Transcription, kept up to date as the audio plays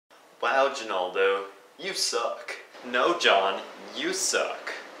Wow, Ginaldo, you suck. No, John, you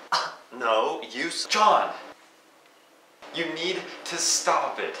suck. No, John! You need to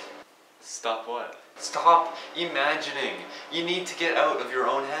stop it. Stop what? Stop imagining. You need to get out of your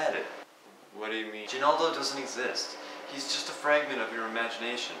own head. What do you mean? Ginaldo doesn't exist. He's just a fragment of your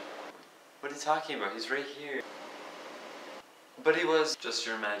imagination. What are you talking about? He's right here. But he was just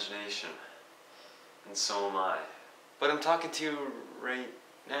your imagination. And so am I. But I'm talking to you right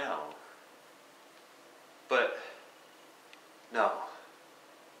now. But no.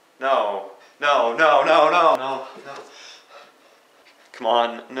 No. No, no, no, no, no, no. Come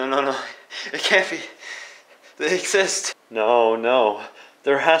on. No, no, no. It can't be. They exist. No, no.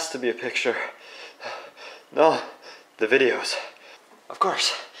 There has to be a picture. No. The videos. Of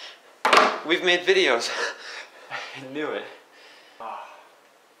course. We've made videos. I knew it. Oh.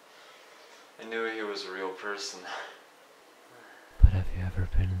 I knew he was a real person. But have you ever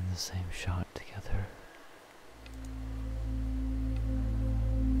been in the same shot together?